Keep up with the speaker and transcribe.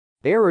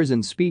Errors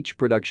in speech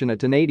production. A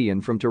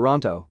Canadian from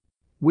Toronto.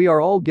 We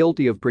are all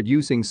guilty of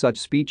producing such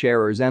speech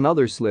errors and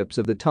other slips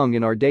of the tongue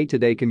in our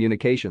day-to-day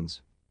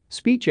communications.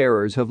 Speech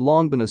errors have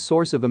long been a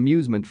source of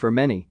amusement for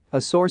many,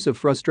 a source of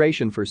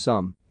frustration for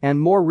some,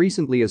 and more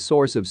recently a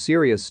source of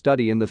serious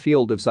study in the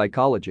field of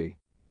psychology.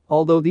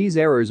 Although these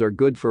errors are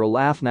good for a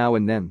laugh now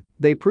and then,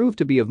 they prove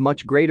to be of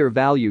much greater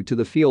value to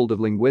the field of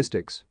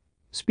linguistics.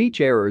 Speech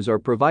errors are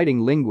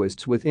providing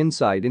linguists with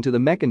insight into the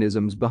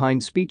mechanisms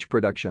behind speech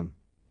production.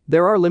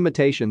 There are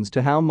limitations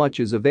to how much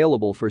is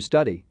available for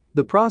study.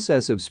 The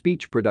process of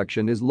speech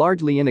production is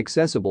largely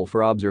inaccessible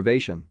for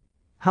observation.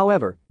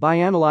 However, by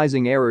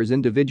analyzing errors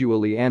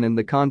individually and in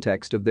the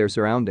context of their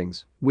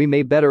surroundings, we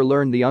may better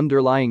learn the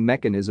underlying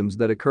mechanisms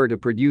that occur to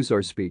produce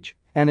our speech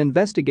and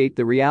investigate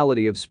the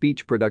reality of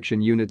speech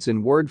production units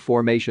in word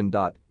formation.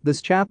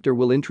 This chapter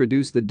will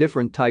introduce the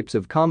different types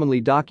of commonly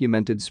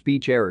documented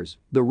speech errors,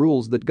 the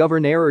rules that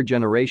govern error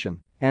generation,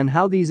 and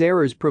how these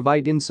errors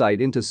provide insight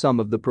into some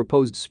of the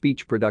proposed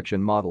speech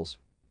production models.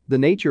 The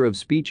nature of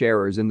speech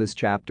errors in this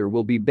chapter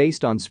will be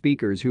based on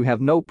speakers who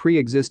have no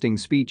pre-existing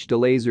speech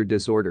delays or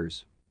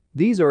disorders.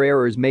 These are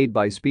errors made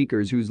by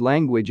speakers whose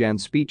language and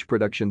speech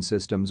production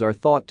systems are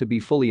thought to be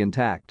fully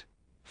intact.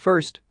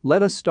 First,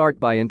 let us start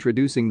by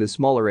introducing the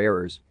smaller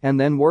errors and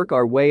then work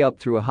our way up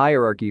through a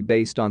hierarchy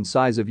based on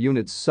size of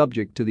units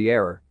subject to the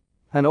error.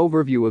 An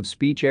overview of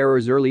speech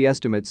errors. Early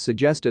estimates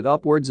suggested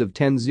upwards of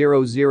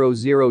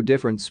 10,000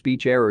 different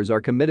speech errors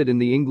are committed in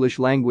the English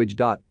language.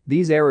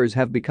 These errors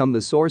have become the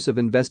source of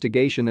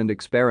investigation and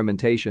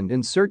experimentation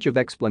in search of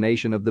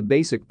explanation of the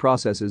basic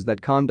processes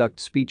that conduct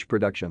speech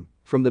production,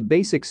 from the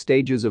basic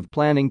stages of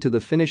planning to the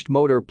finished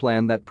motor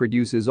plan that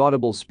produces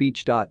audible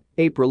speech.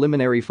 A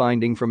preliminary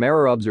finding from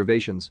error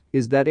observations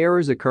is that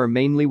errors occur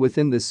mainly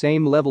within the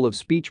same level of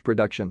speech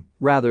production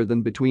rather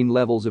than between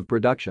levels of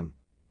production.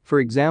 For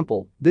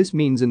example, this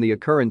means in the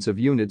occurrence of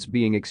units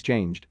being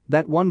exchanged,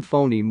 that one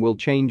phoneme will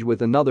change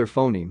with another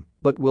phoneme,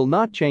 but will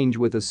not change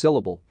with a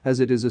syllable, as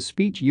it is a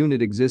speech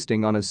unit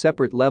existing on a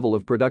separate level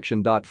of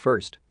production.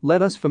 First,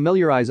 let us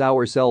familiarize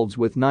ourselves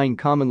with 9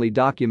 commonly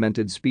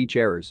documented speech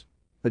errors.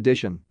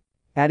 Addition.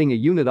 Adding a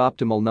unit.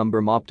 Optimal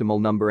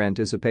number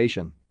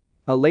anticipation.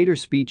 A later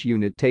speech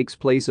unit takes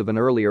place of an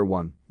earlier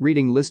one,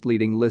 reading list.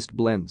 Leading list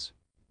blends.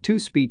 2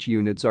 speech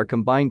units are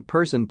combined.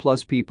 Person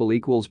plus people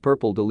equals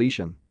purple.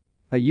 Deletion.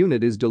 A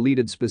unit is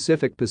deleted.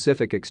 Specific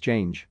Pacific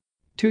exchange.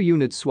 2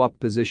 units swap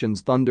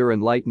positions. Thunder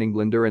and lightning.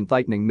 Blinder and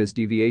lightning.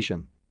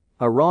 Misdeviation.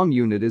 A wrong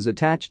unit is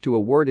attached to a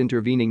word.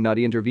 Intervening not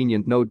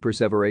intervenient node.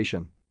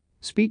 Perseveration.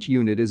 Speech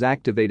unit is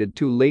activated.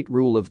 Too late.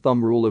 Rule of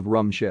thumb. Rule of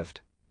rum.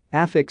 Shift.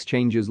 Affix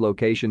changes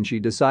location. She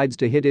decides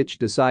to hit it.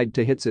 Decide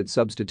to hit it.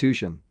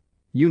 Substitution.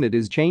 Unit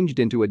is changed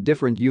into a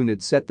different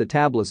unit. Set the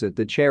tablet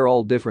that share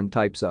all different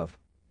types of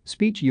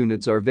speech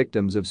units are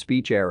victims of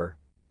speech error.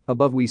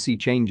 Above we see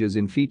changes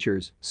in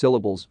features,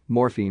 syllables,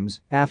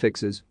 morphemes,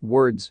 affixes,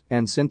 words,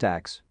 and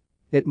syntax.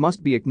 It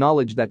must be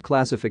acknowledged that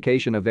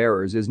classification of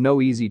errors is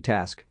no easy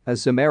task,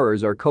 as some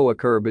errors are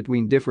co-occur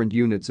between different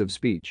units of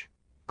speech.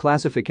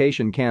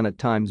 Classification can at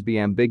times be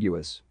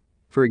ambiguous.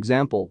 For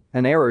example,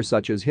 an error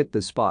such as hit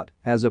the spot,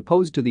 as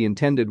opposed to the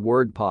intended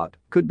word pot,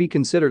 could be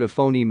considered a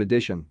phoneme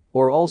addition,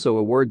 or also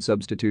a word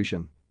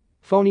substitution.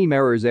 Phoneme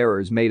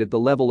errors made at the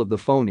level of the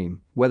phoneme,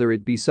 whether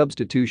it be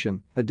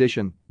substitution,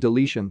 addition,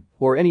 deletion,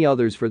 or any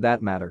others for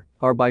that matter,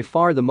 are by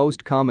far the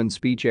most common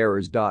speech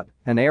errors.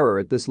 An error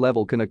at this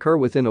level can occur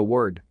within a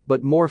word,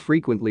 but more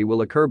frequently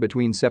will occur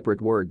between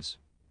separate words.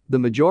 The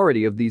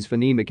majority of these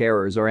phonemic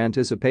errors are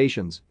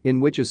anticipations,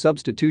 in which a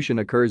substitution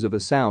occurs of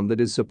a sound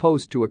that is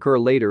supposed to occur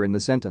later in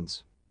the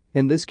sentence.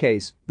 In this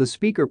case, the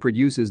speaker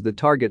produces the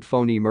target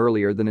phoneme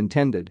earlier than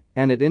intended,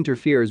 and it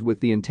interferes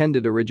with the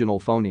intended original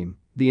phoneme.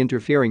 The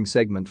interfering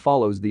segment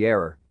follows the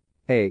error.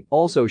 A.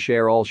 Also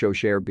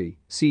share B.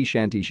 C.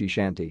 Shanty she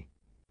shanty.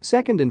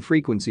 Second in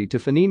frequency to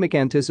phonemic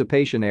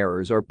anticipation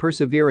errors are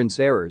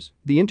perseverance errors.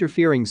 The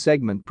interfering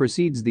segment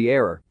precedes the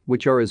error,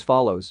 which are as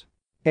follows.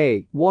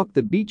 A. Walk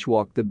the beach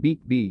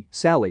B.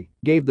 Sally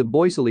gave the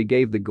boy. Sally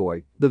gave the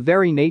goy. The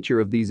very nature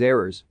of these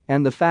errors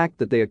and the fact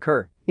that they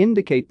occur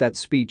indicate that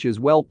speech is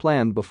well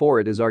planned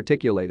before it is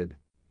articulated.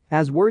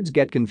 As words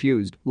get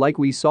confused, like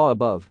we saw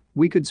above,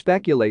 we could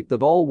speculate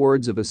that all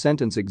words of a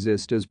sentence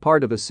exist as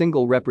part of a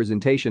single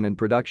representation in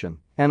production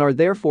and are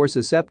therefore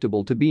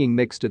susceptible to being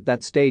mixed at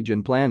that stage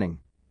in planning.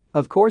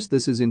 Of course,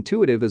 this is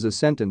intuitive, as a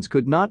sentence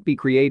could not be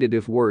created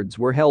if words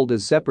were held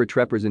as separate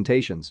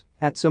representations.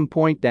 At some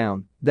point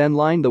down the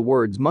line, the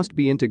words must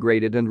be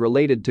integrated and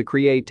related to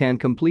create and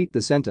complete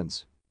the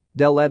sentence.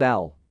 Dell et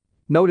al.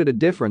 Noted a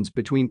difference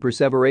between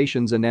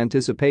perseverations and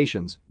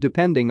anticipations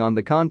depending on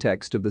the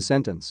context of the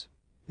sentence.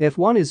 If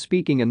one is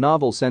speaking a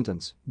novel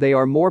sentence, they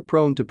are more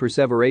prone to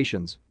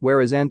perseverations,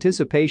 whereas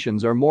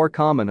anticipations are more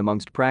common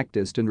amongst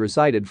practiced and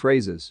recited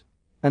phrases.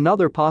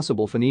 Another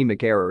possible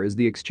phonemic error is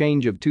the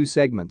exchange of 2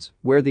 segments,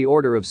 where the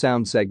order of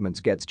sound segments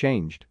gets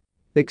changed.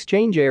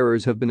 Exchange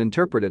errors have been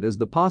interpreted as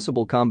the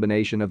possible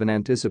combination of an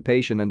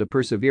anticipation and a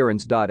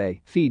perseverance. A.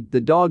 Feed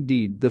the dog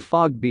deed the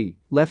fog B.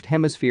 Left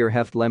hemisphere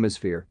heft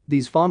lemisphere.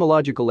 These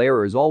phonological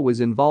errors always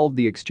involve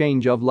the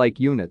exchange of like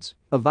units,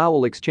 a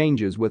vowel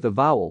exchanges with a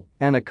vowel,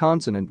 and a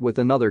consonant with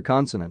another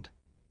consonant.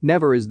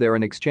 Never is there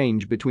an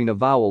exchange between a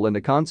vowel and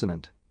a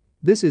consonant.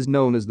 This is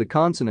known as the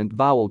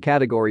consonant-vowel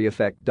category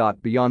effect.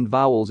 Beyond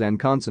vowels and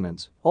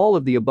consonants, all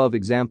of the above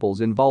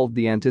examples involved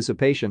the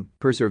anticipation,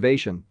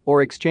 perseveration,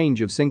 or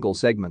exchange of single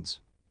segments.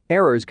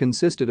 Errors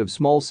consisted of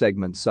small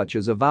segments such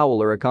as a vowel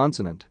or a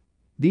consonant.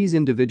 These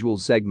individual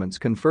segments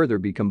can further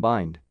be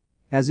combined.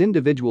 As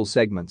individual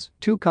segments,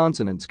 two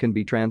consonants can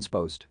be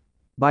transposed.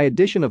 By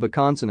addition of a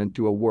consonant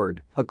to a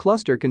word, a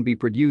cluster can be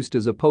produced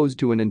as opposed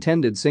to an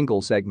intended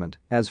single segment,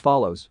 as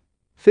follows.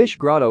 Fish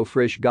grotto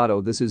frisch gatto.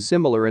 This is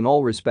similar in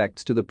all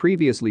respects to the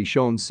previously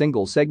shown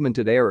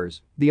single-segmented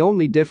errors, the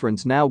only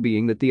difference now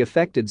being that the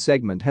affected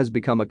segment has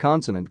become a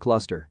consonant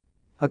cluster.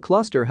 A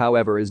cluster,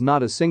 however, is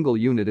not a single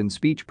unit in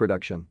speech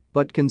production,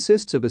 but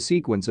consists of a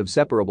sequence of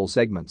separable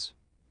segments.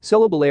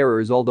 Syllable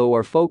errors. Although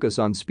our focus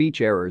on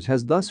speech errors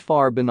has thus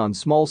far been on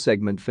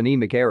small-segment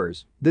phonemic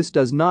errors, this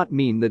does not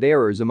mean that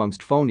errors amongst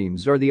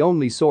phonemes are the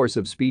only source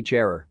of speech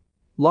error.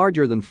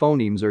 Larger than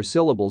phonemes are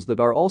syllables that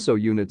are also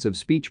units of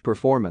speech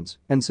performance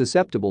and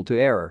susceptible to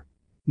error.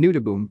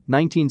 Newteboom,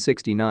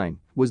 1969,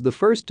 was the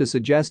first to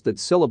suggest that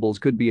syllables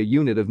could be a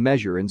unit of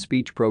measure in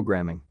speech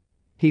programming.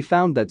 He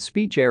found that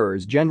speech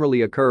errors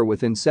generally occur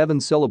within 7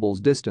 syllables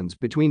distance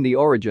between the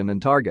origin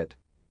and target.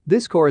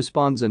 This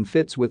corresponds and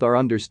fits with our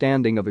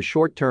understanding of a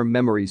short-term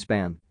memory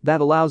span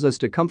that allows us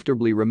to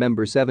comfortably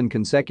remember 7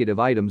 consecutive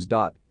items.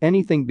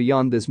 Anything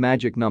beyond this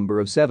magic number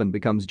of 7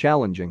 becomes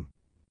challenging.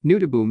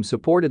 Newteboom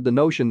supported the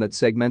notion that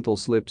segmental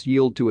slips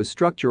yield to a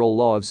structural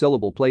law of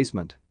syllable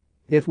placement.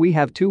 If we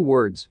have 2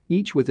 words,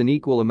 each with an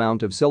equal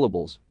amount of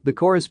syllables, the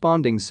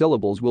corresponding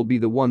syllables will be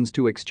the ones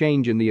to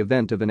exchange in the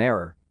event of an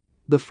error.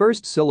 The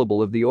first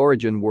syllable of the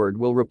origin word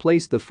will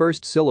replace the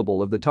first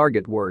syllable of the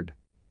target word.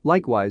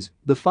 Likewise,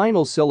 the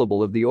final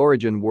syllable of the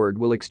origin word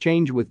will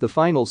exchange with the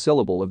final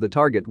syllable of the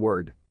target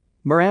word.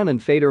 Moran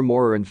and Fader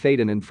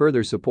in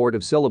further support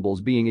of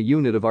syllables being a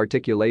unit of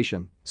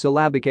articulation.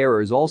 Syllabic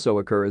errors also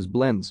occur as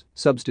blends,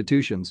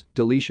 substitutions,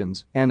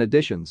 deletions, and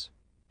additions.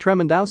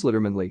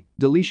 Tremendauslittermanly,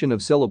 deletion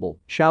of syllable,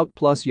 shout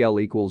plus yell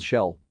equals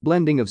shell,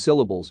 blending of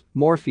syllables,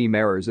 morpheme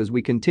errors. As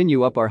we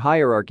continue up our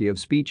hierarchy of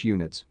speech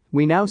units,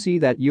 we now see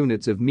that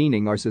units of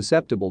meaning are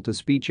susceptible to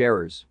speech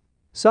errors.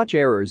 Such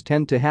errors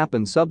tend to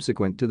happen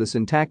subsequent to the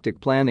syntactic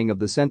planning of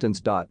the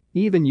sentence.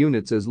 Even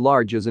units as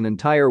large as an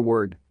entire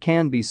word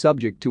can be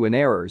subject to an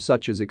error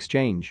such as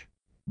exchange.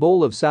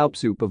 Bowl of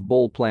soup of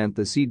bowl plant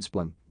the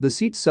seedsplan. The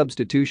seed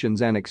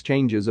substitutions and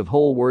exchanges of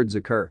whole words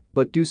occur,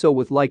 but do so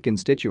with like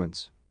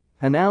constituents.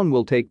 A noun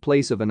will take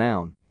place of a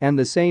noun, and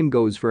the same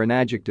goes for an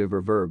adjective or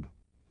verb.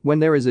 When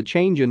there is a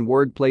change in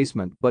word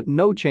placement but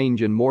no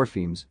change in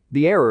morphemes,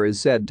 the error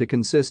is said to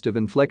consist of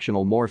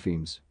inflectional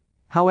morphemes.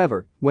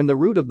 However, when the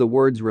root of the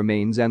words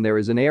remains and there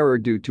is an error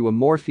due to a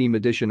morpheme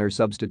addition or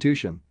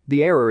substitution,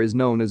 the error is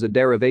known as a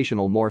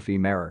derivational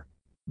morpheme error.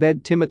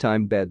 Bed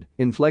timatime bed,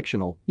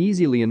 inflectional,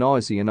 easily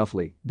anoisi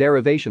enoughly,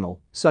 derivational.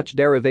 Such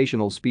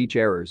derivational speech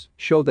errors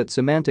show that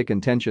semantic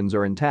intentions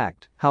are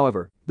intact,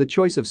 however, the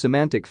choice of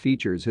semantic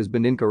features has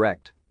been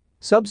incorrect.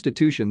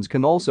 Substitutions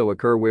can also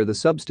occur where the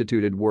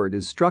substituted word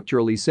is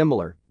structurally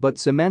similar but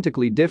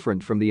semantically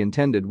different from the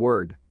intended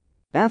word.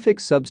 Affix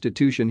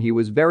substitution. He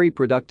was very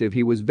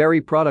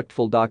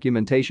productful.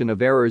 Documentation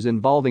of errors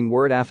involving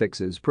word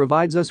affixes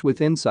provides us with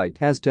insight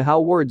as to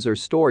how words are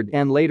stored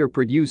and later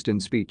produced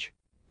in speech.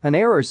 An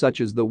error such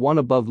as the one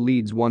above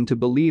leads one to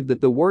believe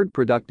that the word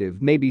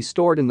productive may be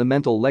stored in the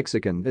mental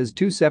lexicon as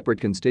 2 separate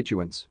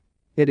constituents.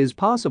 It is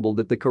possible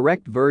that the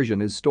correct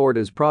version is stored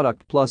as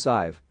product plus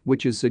ive,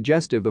 which is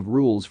suggestive of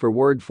rules for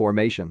word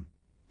formation.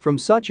 From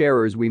such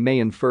errors we may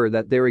infer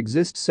that there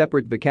exist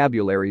separate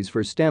vocabularies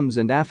for stems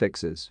and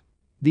affixes.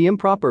 The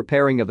improper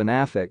pairing of an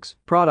affix,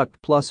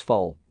 product plus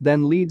fol,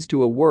 then leads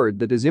to a word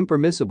that is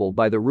impermissible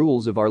by the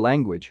rules of our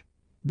language.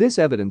 This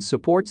evidence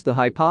supports the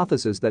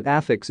hypothesis that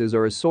affixes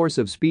are a source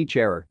of speech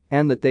error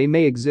and that they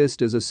may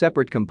exist as a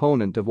separate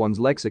component of one's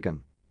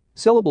lexicon.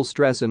 Syllable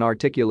stress in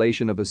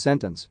articulation of a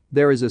sentence.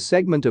 There is a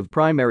segment of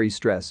primary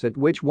stress at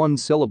which one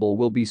syllable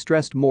will be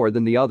stressed more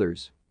than the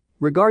others.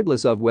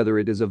 Regardless of whether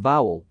it is a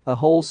vowel, a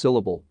whole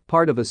syllable,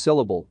 part of a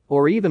syllable,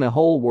 or even a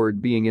whole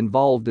word being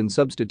involved in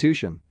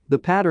substitution, the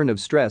pattern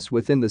of stress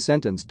within the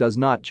sentence does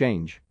not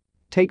change.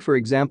 Take for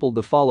example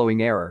the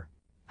following error.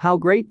 How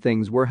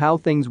things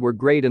were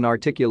great in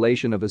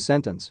articulation of a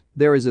sentence.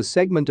 There is a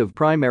segment of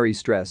primary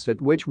stress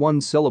at which one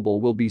syllable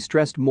will be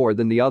stressed more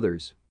than the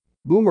others.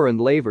 Boomer and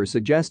Laver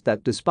suggest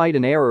that despite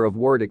an error of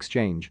word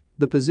exchange,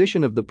 the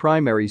position of the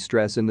primary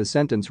stress in the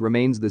sentence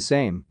remains the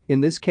same,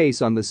 in this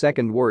case on the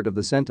second word of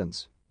the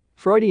sentence.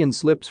 Freudian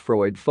slips.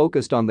 Freud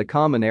focused on the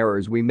common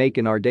errors we make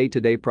in our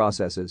day-to-day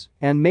processes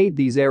and made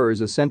these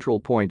errors a central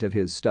point of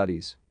his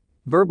studies.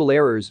 Verbal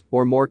errors,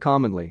 or more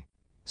commonly,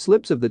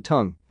 slips of the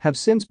tongue, have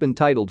since been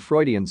titled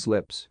Freudian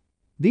slips.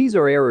 These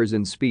are errors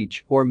in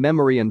speech or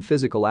memory and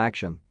physical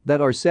action that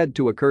are said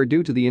to occur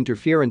due to the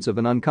interference of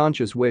an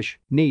unconscious wish,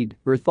 need,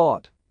 or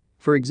thought.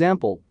 For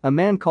example, a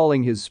man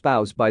calling his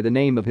spouse by the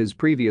name of his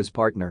previous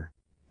partner.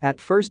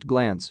 At first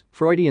glance,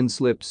 Freudian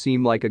slips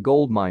seem like a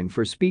goldmine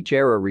for speech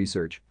error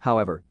research,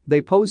 however, they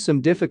pose some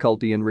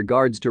difficulty in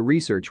regards to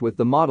research with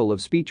the model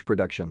of speech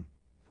production.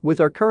 With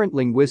our current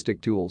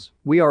linguistic tools,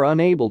 we are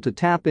unable to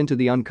tap into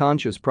the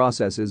unconscious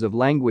processes of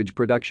language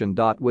production.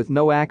 With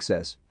no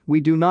access, we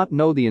do not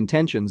know the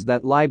intentions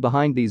that lie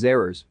behind these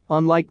errors,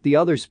 unlike the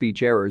other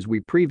speech errors we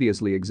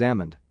previously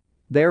examined.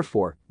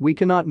 Therefore, we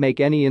cannot make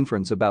any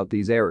inference about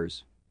these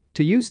errors.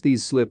 To use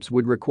these slips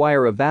would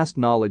require a vast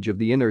knowledge of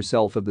the inner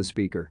self of the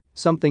speaker,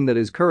 something that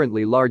is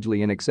currently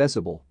largely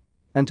inaccessible.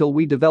 Until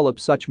we develop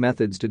such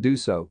methods to do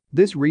so,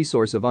 this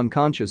resource of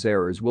unconscious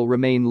errors will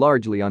remain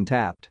largely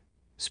untapped.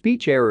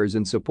 Speech errors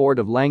in support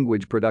of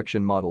language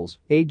production models.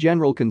 A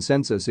general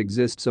consensus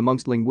exists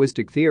amongst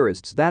linguistic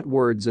theorists that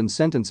words and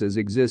sentences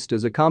exist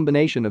as a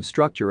combination of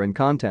structure and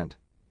content.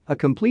 A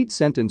complete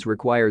sentence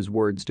requires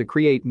words to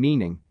create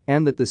meaning,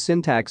 and that the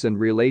syntax and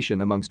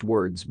relation amongst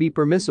words be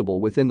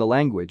permissible within the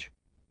language.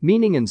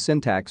 Meaning and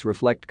syntax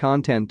reflect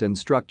content and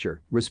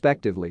structure,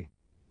 respectively.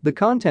 The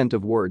content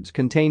of words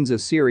contains a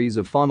series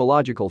of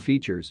phonological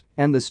features,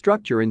 and the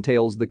structure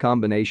entails the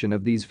combination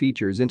of these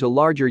features into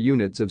larger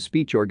units of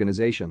speech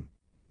organization.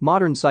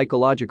 Modern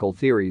psychological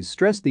theories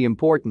stress the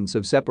importance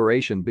of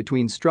separation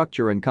between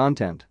structure and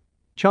content.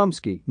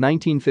 Chomsky,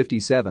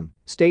 1957,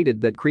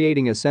 stated that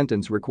creating a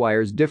sentence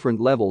requires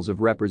different levels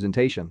of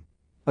representation.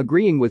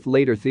 Agreeing with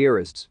later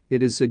theorists,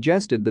 it is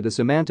suggested that a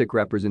semantic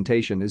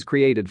representation is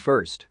created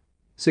first.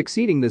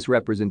 Succeeding this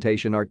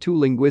representation are two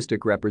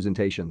linguistic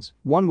representations,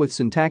 one with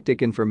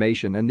syntactic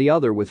information and the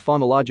other with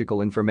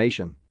phonological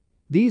information.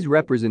 These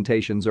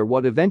representations are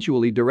what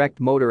eventually direct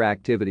motor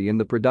activity in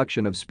the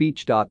production of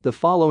speech. The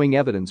following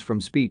evidence from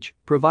speech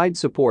provides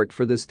support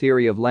for this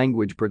theory of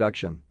language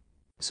production.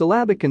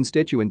 Syllabic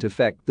constituent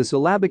effect. The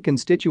syllabic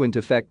constituent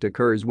effect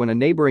occurs when a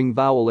neighboring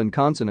vowel and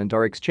consonant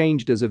are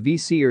exchanged as a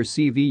VC or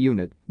CV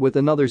unit with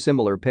another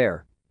similar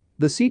pair.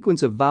 The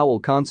sequence of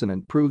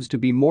vowel-consonant proves to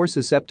be more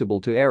susceptible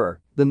to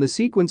error than the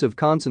sequence of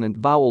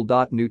consonant-vowel.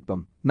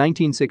 Nutbaum,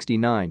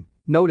 1969,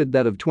 noted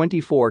that of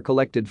 24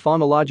 collected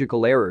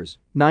phonological errors,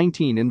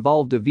 19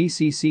 involved a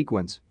VC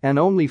sequence and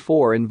only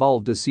 4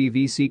 involved a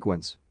CV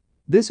sequence.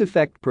 This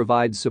effect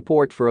provides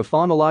support for a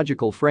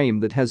phonological frame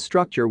that has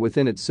structure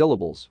within its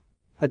syllables.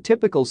 A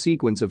typical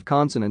sequence of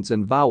consonants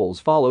and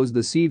vowels follows the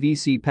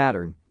CVC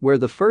pattern, where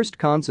the first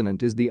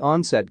consonant is the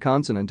onset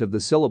consonant of the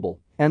syllable,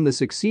 and the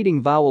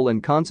succeeding vowel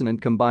and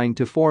consonant combine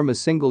to form a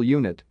single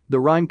unit, the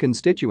rhyme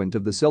constituent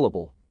of the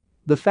syllable.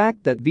 The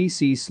fact that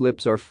VC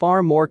slips are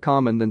far more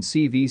common than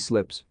CV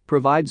slips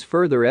provides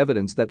further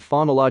evidence that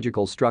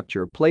phonological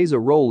structure plays a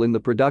role in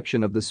the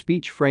production of the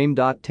speech frame.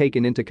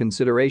 Taken into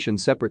consideration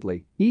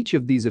separately, each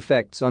of these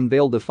effects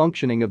unveil the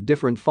functioning of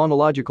different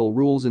phonological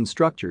rules and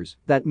structures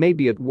that may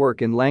be at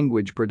work in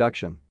language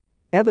production.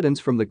 Evidence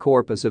from the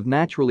corpus of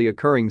naturally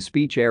occurring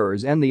speech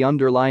errors and the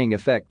underlying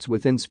effects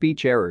within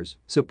speech errors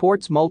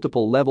supports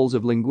multiple levels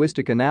of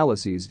linguistic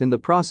analyses in the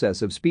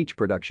process of speech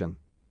production.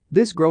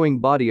 This growing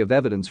body of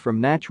evidence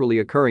from naturally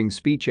occurring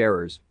speech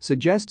errors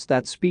suggests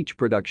that speech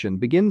production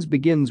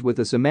begins with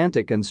a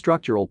semantic and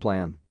structural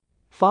plan.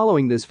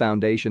 Following this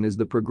foundation is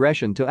the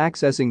progression to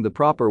accessing the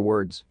proper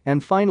words,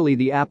 and finally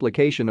the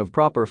application of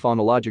proper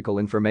phonological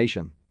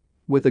information.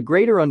 With a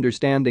greater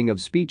understanding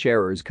of speech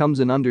errors comes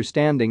an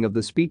understanding of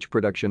the speech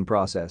production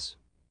process.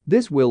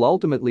 This will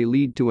ultimately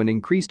lead to an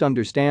increased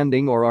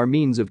understanding of our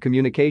means of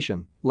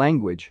communication,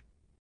 language.